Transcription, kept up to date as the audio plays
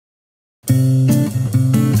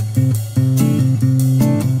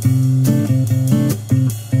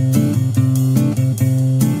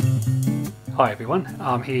Hi everyone,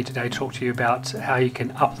 I'm here today to talk to you about how you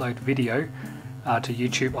can upload video to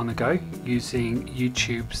YouTube on the go using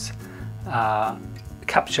YouTube's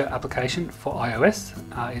capture application for iOS.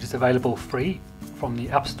 It is available free from the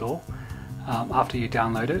App Store. After you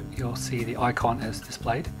download it, you'll see the icon as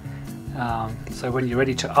displayed. So when you're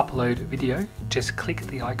ready to upload video, just click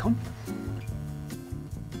the icon.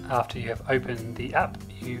 After you have opened the app,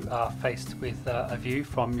 you are faced with a view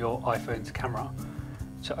from your iPhone's camera.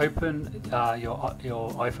 To open your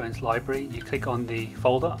iPhone's library, you click on the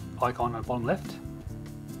folder icon on the bottom left,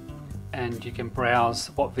 and you can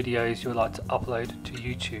browse what videos you would like to upload to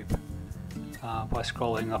YouTube by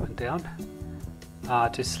scrolling up and down.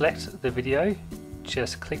 To select the video,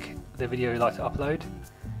 just click the video you'd like to upload.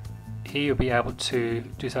 Here you'll be able to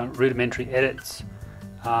do some rudimentary edits.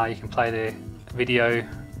 You can play the video.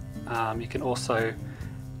 You can also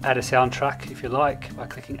add a soundtrack if you like by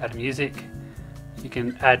clicking Add Music. You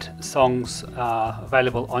can add songs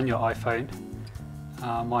available on your iPhone.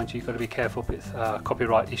 Mind you, you've got to be careful with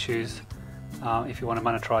copyright issues if you want to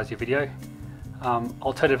monetize your video.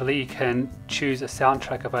 Alternatively, you can choose a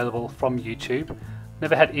soundtrack available from YouTube.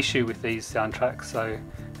 Never had issue with these soundtracks, so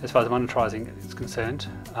as far as monetizing is concerned.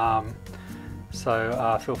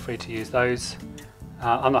 Feel free to use those.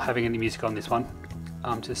 I'm not having any music on this one.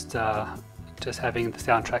 I'm just having the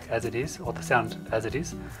soundtrack as it is, or the sound as it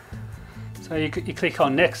is. So you click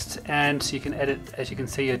on next, and you can edit, as you can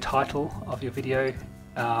see, a title of your video. Here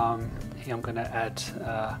I'm going to add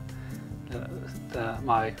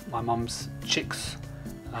my mum's chicks.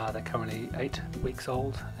 They're currently 8 weeks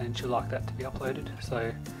old, and she'll like that to be uploaded.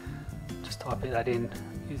 So just typing that in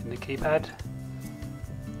using the keypad.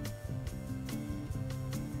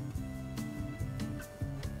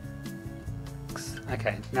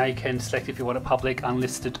 Okay, now you can select if you want it public,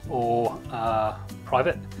 unlisted, or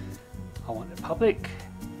private. I want it public.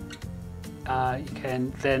 You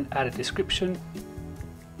can then add a description.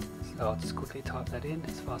 So I'll just quickly type that in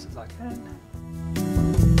as fast as I can.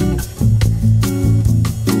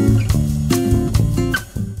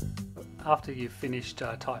 After you've finished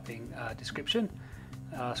typing description,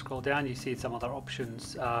 scroll down, you see some other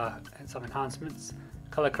options and some enhancements.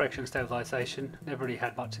 Color correction, stabilization. Never really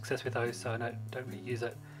had much success with those, so I don't really use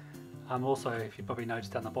it. Also, if you probably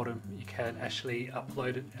noticed down the bottom, you can actually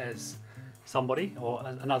upload it as somebody or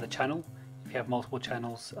another channel if you have multiple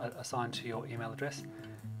channels assigned to your email address.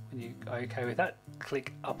 When you go okay with that,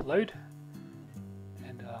 click upload,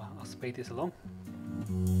 and I'll speed this along.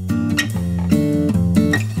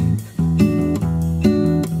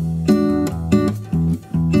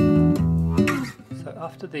 So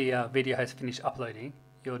after the video has finished uploading,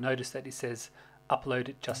 you'll notice that it says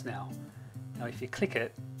uploaded just now. Now if you click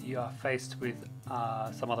it, you are faced with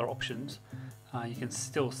some other options. You can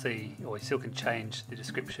still see, or you still can change the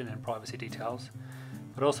description and privacy details,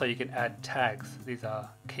 but also you can add tags. These are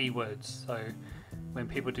keywords, so when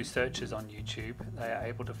people do searches on YouTube, they are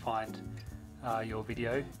able to find your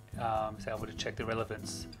video, so able to check the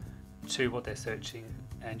relevance to what they're searching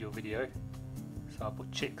and your video. So I'll put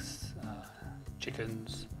chicks,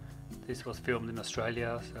 chickens. This was filmed in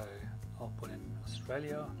Australia, so I'll put in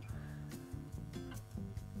Australia.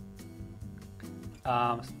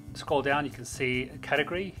 Scroll down, you can see a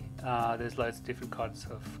category. There's loads of different kinds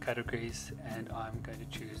of categories, and I'm going to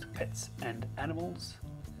choose pets and animals.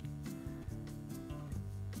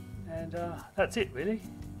 And that's it really.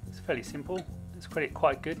 It's fairly simple. It's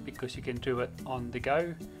quite good because you can do it on the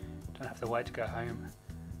go. Don't have to wait to go home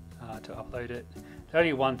to upload it. The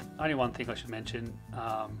only one thing I should mention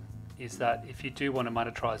is that if you do want to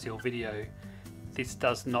monetize your video, this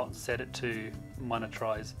does not set it to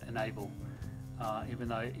monetize enable. Even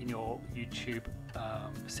though in your YouTube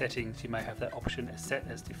settings you may have that option set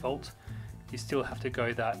as default, you still have to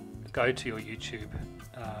go to your YouTube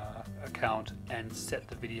account and set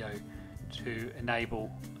the video to enable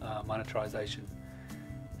monetization.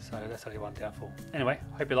 So that's only one downfall. Anyway,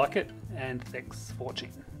 hope you like it, and thanks for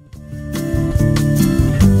watching.